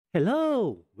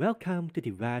Hello! Welcome to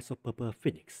the Rise of Purple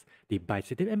Phoenix, the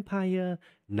Byzantium Empire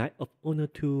Knight of Honor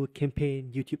 2 campaign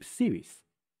YouTube series.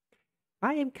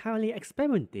 I am currently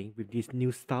experimenting with this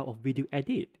new style of video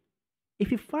edit.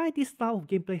 If you find this style of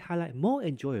gameplay highlight more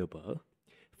enjoyable,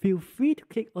 feel free to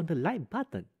click on the like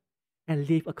button and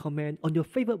leave a comment on your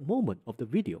favorite moment of the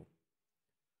video.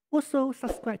 Also,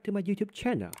 subscribe to my YouTube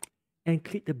channel and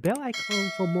click the bell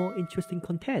icon for more interesting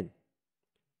content.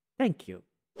 Thank you.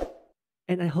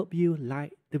 And I hope you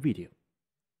like the video.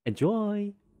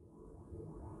 Enjoy!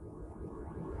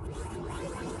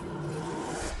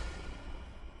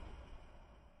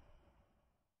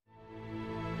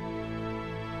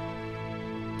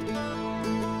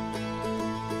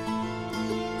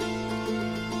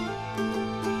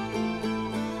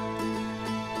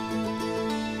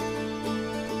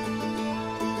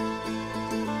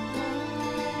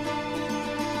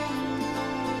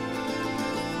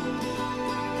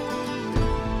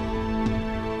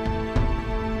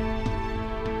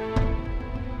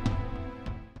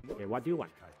 What do you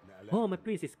want? Oh, my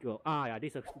prince is girl. Ah, yeah,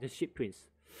 this is the ship prince.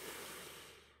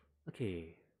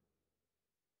 Okay.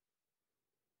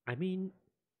 I mean,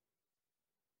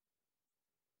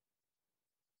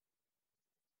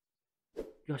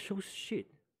 you're so shit.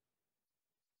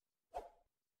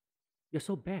 You're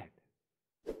so bad.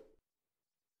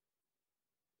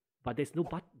 But there's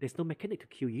no mechanic to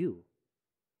kill you.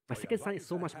 My second son is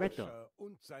so much better.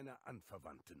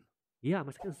 Yeah,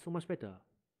 my second is so much better.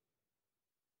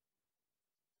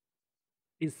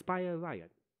 Inspire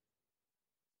riot.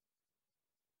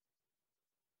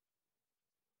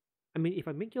 I mean, if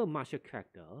I make you a martial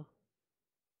character,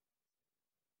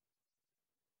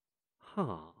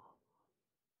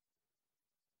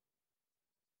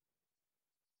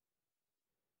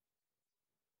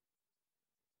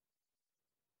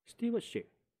 Stewardship.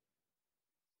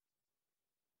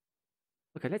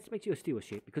 Okay, let's make you a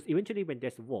stewardship because eventually when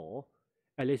there's war,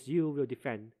 at least you will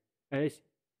defend. At least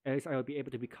I will be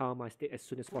able to become my state as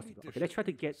soon as possible. Okay, let's try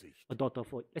to get a daughter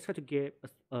for. Let's try to get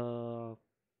a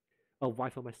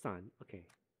wife for my son. Okay.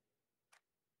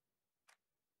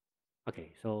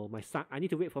 Okay, so my son. I need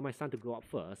to wait for my son to grow up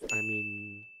first. I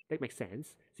mean, that makes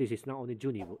sense since he's not only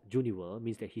junior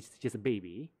means that he's just a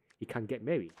baby. He can't get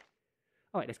married.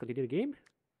 All right, let's continue the game.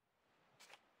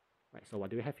 Right, so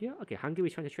what do we have here? Okay, Hungary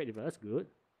is trying to trade with us. Good.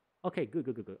 Okay, good.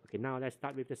 Okay, now let's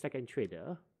start with the second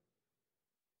trader.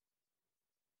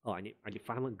 Oh, I need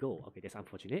 500 gold. Okay, that's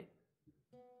unfortunate.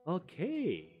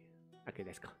 Okay. Okay,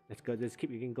 let's go. Let's keep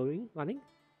running.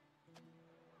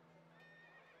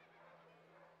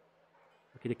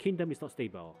 Okay, the kingdom is not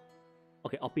stable.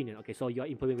 Okay, opinion. Okay, so you're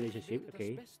improving relationship.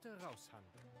 Okay.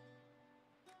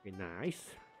 Okay, nice.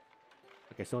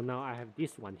 Okay, so now I have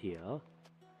this one here.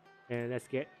 And let's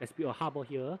build a harbor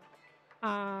here.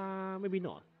 Maybe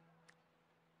not.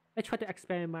 Let's try to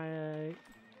expand my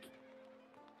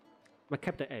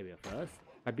capital area first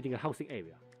by building a housing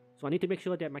area. So I need to make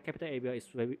sure that my capital area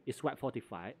is well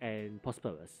fortified and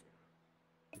prosperous,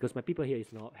 because my people here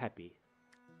is not happy.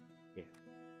 Yeah.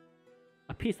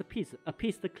 Appease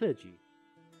the clergy.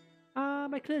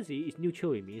 My clergy is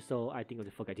neutral with me, so I think I'll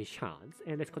forget his chance.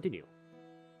 And let's continue.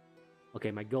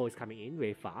 Okay, my gold is coming in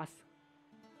very fast,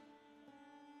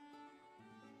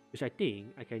 which I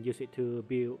think I can use it to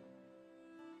build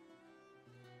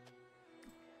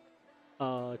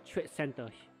a trade center.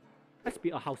 Let's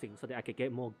build a housing so that I can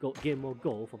get more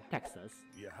gold from taxes.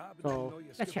 So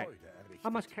let's check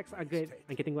how much tax I'm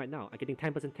getting right now. I'm getting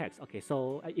 10% tax. Okay,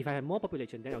 so if I have more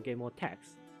population, then I'll get more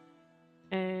tax.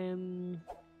 And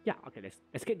yeah, okay,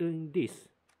 let's get doing this.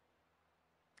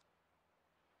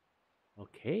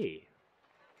 Okay.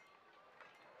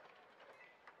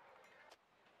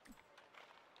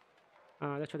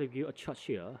 Let's try to build a church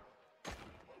here.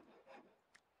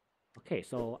 Okay,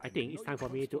 so I think it's time for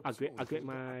me to upgrade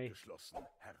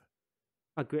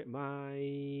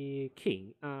my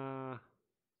king.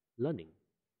 Learning,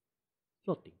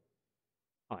 floating.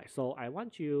 Alright, so I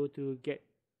want you to get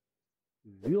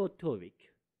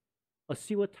rhetoric, a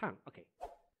silver tongue. Okay,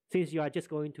 since you are just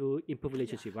going to improve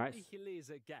relationship, right?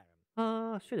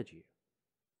 Strategy.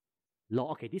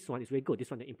 Law. Okay, this one is very good. This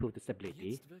one to improve the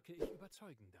stability.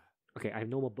 Okay, I have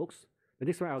no more books. The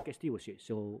next one I'll get stewardship,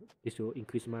 so this will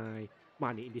increase my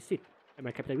money in this city and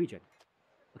my capital region.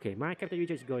 Okay, my capital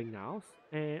region is going now,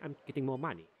 and I'm getting more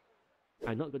money.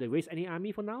 I'm not going to raise any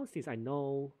army for now, since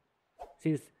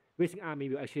raising army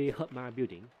will actually hurt my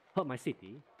building, hurt my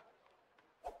city.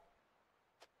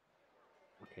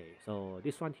 Okay, so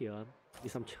this one here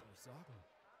is some.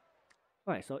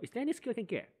 Alright, so is there any skill I can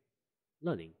get?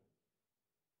 Learning.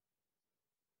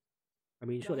 I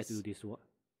mean, sure, let's do this one.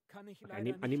 Kann ich Okay, I leider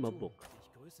need nicht more tun. book.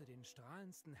 Ich grüße den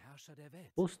strahlendsten Herrscher der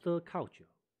Welt. Booster culture.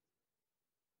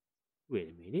 Wait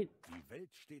a minute. Die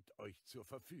Welt steht euch zur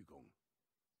Verfügung.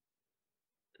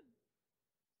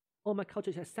 Oh, my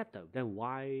culture is accepted. Then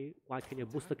why can you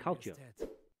boost the culture?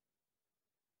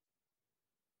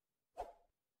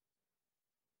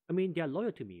 I mean, they are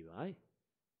loyal to me, right?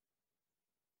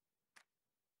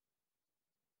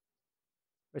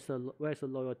 Where's the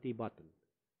loyalty button?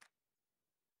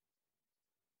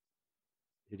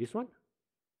 Is it this one?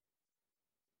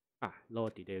 Ah,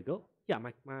 loyalty. There you go. Yeah,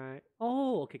 my.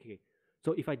 Oh, okay.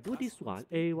 So if I do this one,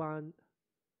 A1,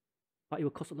 but it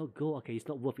will cost a lot of gold. Okay, it's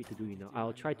not worth it to do it now.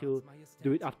 I'll try to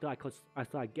do it after I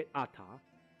get Arta.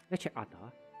 Let's check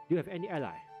Arta. Do you have any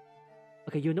ally?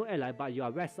 Okay, you're no ally, but you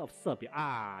are west of Serbia.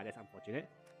 Ah, that's unfortunate.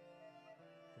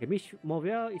 Okay, Miss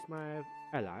Movia is my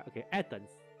ally. Okay, Athens.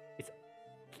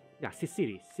 Yeah,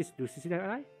 Sicily. Do Sicily have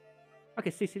ally? Okay,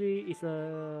 Sicily is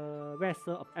a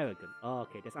vessel of Aragon.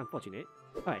 Okay, that's unfortunate.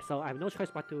 Alright, so I have no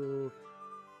choice but to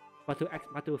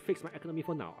fix my economy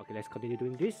for now. Okay, let's continue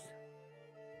doing this.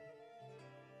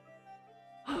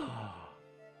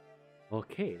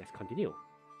 Okay, let's continue.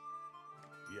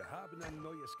 Wir haben ein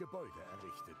neues Gebäude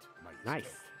errichtet, Majestät.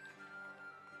 Nice.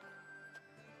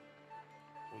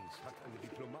 Uns hat eine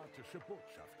diplomatische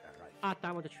Botschaft erreicht.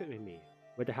 Atta want to trade with me.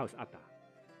 Where the hell is Atta?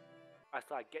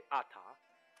 After I get Atta,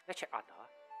 let's check Atta.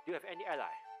 Do you have any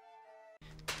ally?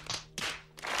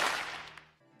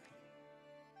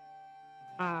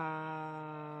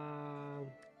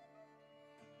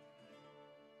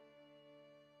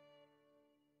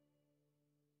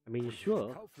 I mean, sure.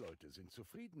 Die Kaufleute sind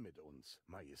zufrieden mit uns,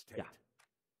 Majestät. Yeah.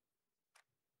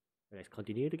 Let's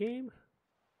continue the game.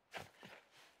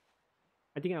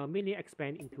 I think I'll mainly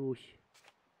expand into...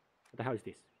 What the hell is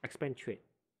this? Expand trade.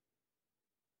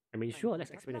 I mean, sure,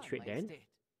 let's expand the trade then.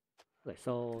 Okay,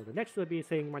 so the next will be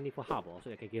saving money for harbor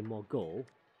so I can get more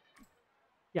gold.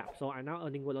 Yeah, so I'm now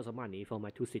earning lots of money from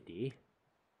my 2 cities.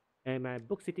 And my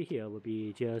book city here will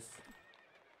be just...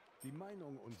 Die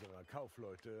Meinung unserer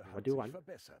Kaufleute What hat do you sich want?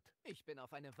 verbessert. Ich bin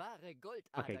auf eine wahre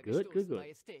Goldader Okay, good. gestoßen,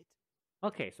 Majestät.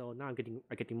 Okay, so now I'm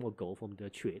getting more gold from the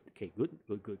trade. Okay, good.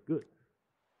 Okay,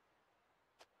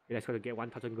 let's go to get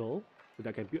 1,000 gold so that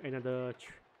I can build another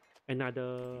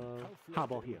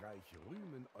harbor here. Reich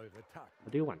rühmen eure Taten,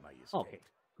 What do you want? Majestät. Okay,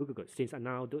 good. Since I'm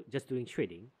now just doing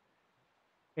trading.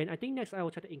 And I think next I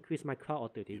will try to increase my crowd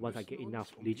authority once I get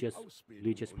enough religious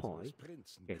points.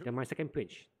 Okay, then my second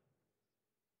prince,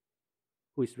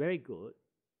 who is very good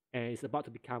and is about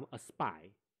to become a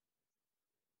spy.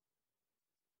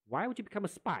 Why would you become a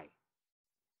spy?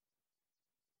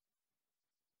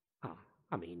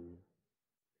 I mean...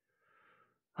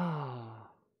 Okay,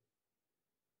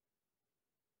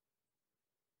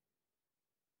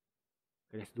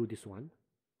 let's do this one.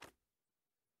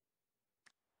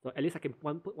 So at least I can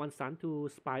put one son to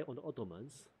spy on the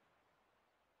Ottomans.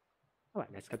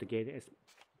 Alright, let's go to get it.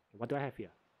 What do I have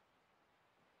here?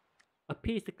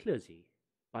 Appease the clergy,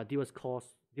 but they will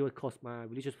cost my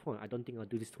religious point. I don't think I'll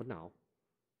do this for now.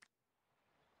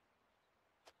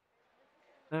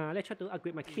 Let's try to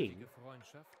upgrade my king.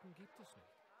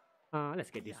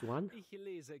 Let's get this one.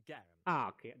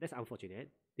 Okay, that's unfortunate.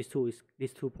 These two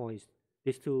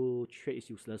trade is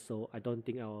useless, so I don't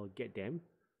think I'll get them.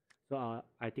 So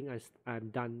I think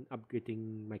I'm done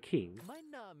upgrading my king.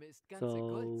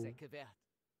 So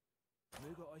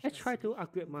let's try to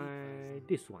upgrade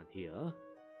this one here.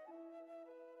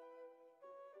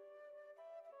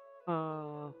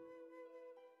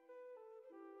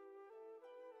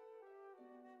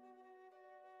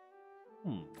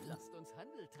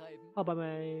 How about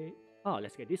my... Oh,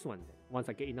 let's get this one then, once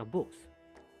I get enough books.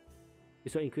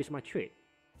 This will increase my trade.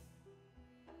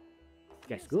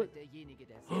 That's good.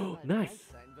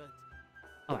 Nice!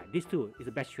 Alright, these two is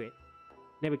the best trade.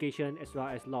 Navigation as well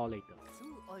as law later.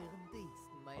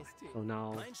 Right, so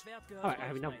now... Alright, I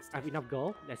have enough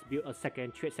gold. Let's build a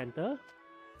second trade center.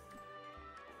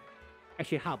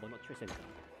 Actually harbor, not trade center.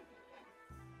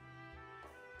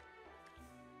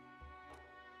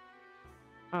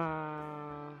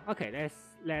 Okay,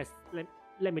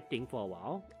 let me think for a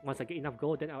while. Once I get enough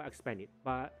gold, then I'll expand it.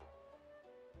 But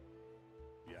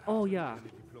oh yeah,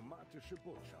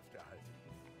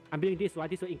 I'm doing this, right?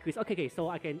 This will increase. Okay, so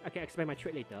I can expand my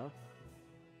trade later.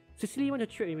 Sicily want to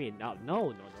trade me?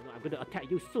 No. I'm gonna attack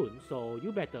you soon, so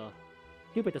you better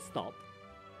stop.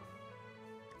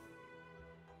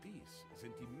 Dies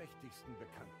sind die mächtigsten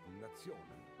bekannten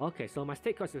Nationen. Okay, so my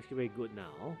state cost is actually very good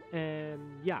now,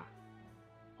 and yeah.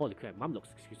 Holy crap,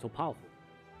 Mamluks is so powerful.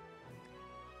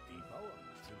 Die Bauern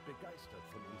sind begeistert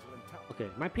von unseren Taten. Okay,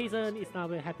 my peasant is now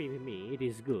very happy with me. It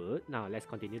is good. Now let's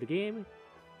continue the game.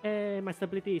 And my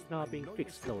stability is now Ein being neues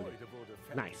fixed slowly. Gebäude wurde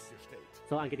Nice. fertiggestellt.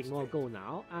 So I'm getting more gold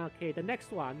now. Okay, the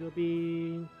next one will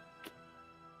be...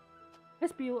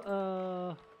 Let's build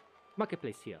a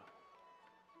marketplace here.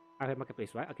 I have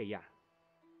marketplace, right? Okay, yeah.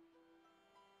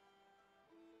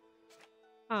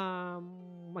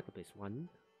 Marketplace 1,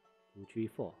 2, 3,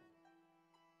 4.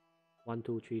 1,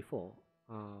 2, 3, 4.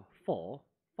 4,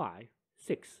 5,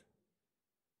 6.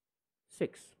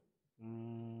 6.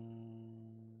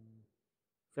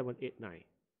 7, 8, 9.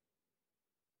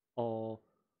 Or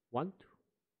 1, 2.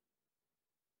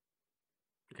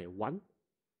 Okay, 1,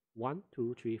 1,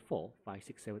 2, 3, 4, 5,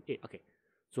 6, 7, 8. Okay.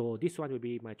 So this one will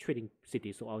be my trading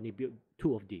city. So I only build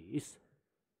 2 of these.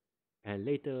 And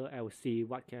later I will see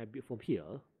what can I build from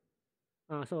here.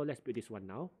 So let's build this one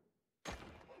now.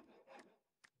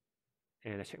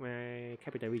 And let's check my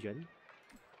capital region.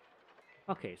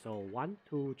 Okay, so 1,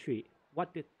 2, 3.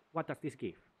 What does this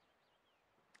give?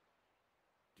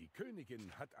 Die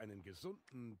Königin hat einen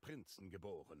gesunden Prinzen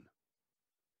geboren.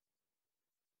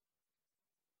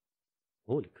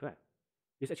 Holy crap.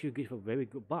 This actually gives a very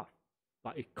good buff.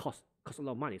 But it costs a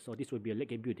lot of money. So this will be a late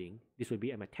game building. This will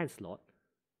be at my 10th slot.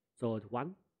 So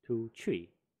 1, 2, 3,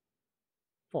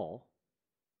 4,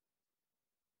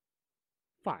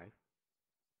 5.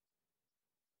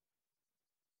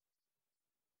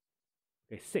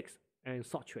 Okay, 6. And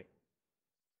sword trade.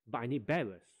 But I need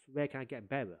barriers. Where can I get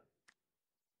barrier?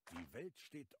 Die Welt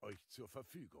steht euch zur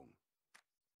Verfügung.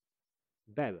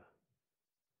 Barrier.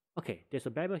 Okay, there's a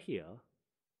barrier here.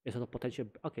 There's a potential.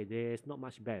 Okay, there's not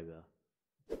much barrier.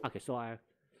 Okay, so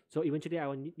eventually I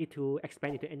will need to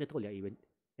expand into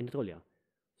Anatolia.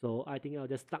 So I think I'll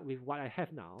just start with what I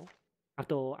have now.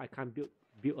 After I can't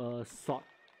build a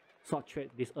sword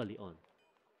trade this early on.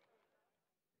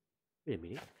 Wait a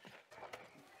minute.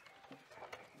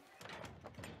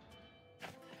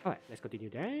 Alright, let's continue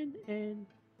then. And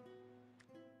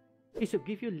it should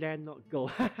give you land, not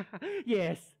gold.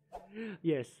 Yes.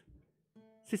 Yes.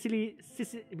 Sicily,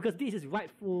 because this is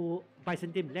rightful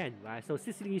Byzantium land, right? So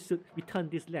Sicily should return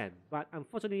this land. But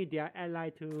unfortunately, they are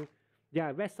allied to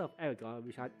the rest of Aragon,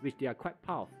 which they are quite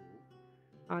powerful.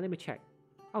 Let me check.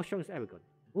 How strong is Aragon?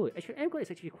 Oh, actually, Aragon is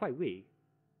actually quite weak.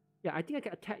 Yeah, I think I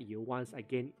can attack you once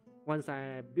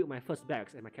I build my first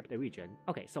barracks in my capital region.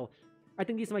 Okay, so I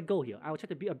think this is my goal here. I will try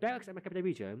to build a barracks in my capital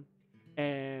region,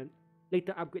 and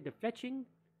later upgrade the fletching,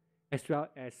 as well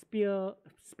as spear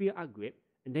upgrade,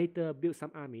 and later build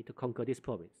some army to conquer this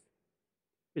province.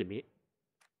 Wait a minute.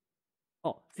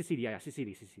 Oh, Sicily, yeah,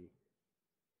 Sicily.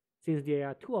 Since there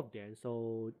are 2 of them,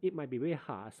 so it might be very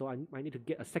hard. So I might need to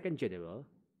get a second general,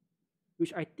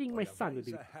 which I think my son will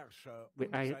be. Wait,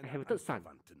 I have a third son.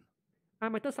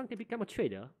 My third son can become a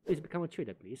trader. Please become a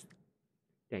trader, please.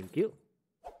 Thank you.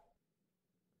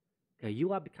 Okay,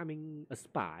 you are becoming a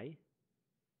spy.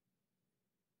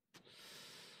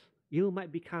 You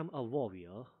might become a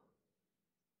warrior.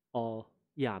 Or,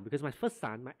 yeah, because my first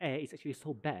son, my heir, is actually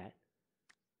so bad.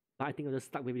 But I think I'll just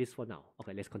stuck with this for now.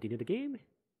 Okay, let's continue the game.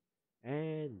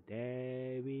 And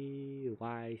there we...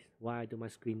 Why do my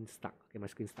screen stuck? Okay, my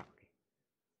screen stuck.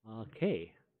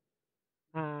 Okay.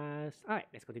 Alright,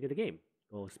 let's continue the game.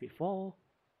 Go speed 4.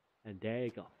 And there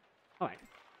you go. Alright.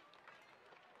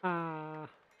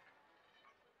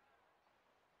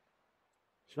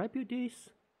 Should I build this?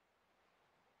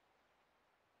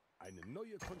 Eine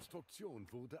neue Konstruktion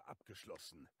wurde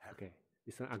abgeschlossen, Herr. Okay,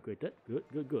 this one upgraded.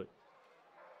 Good.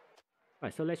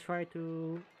 Alright, so let's try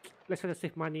to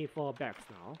save money for barracks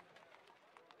now.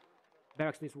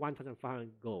 Barracks needs 1,500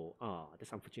 gold. Oh,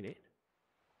 that's unfortunate.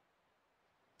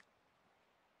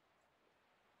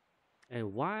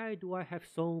 And why do I have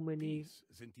so many? Dies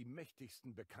sind die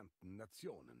mächtigsten bekannten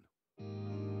Nationen.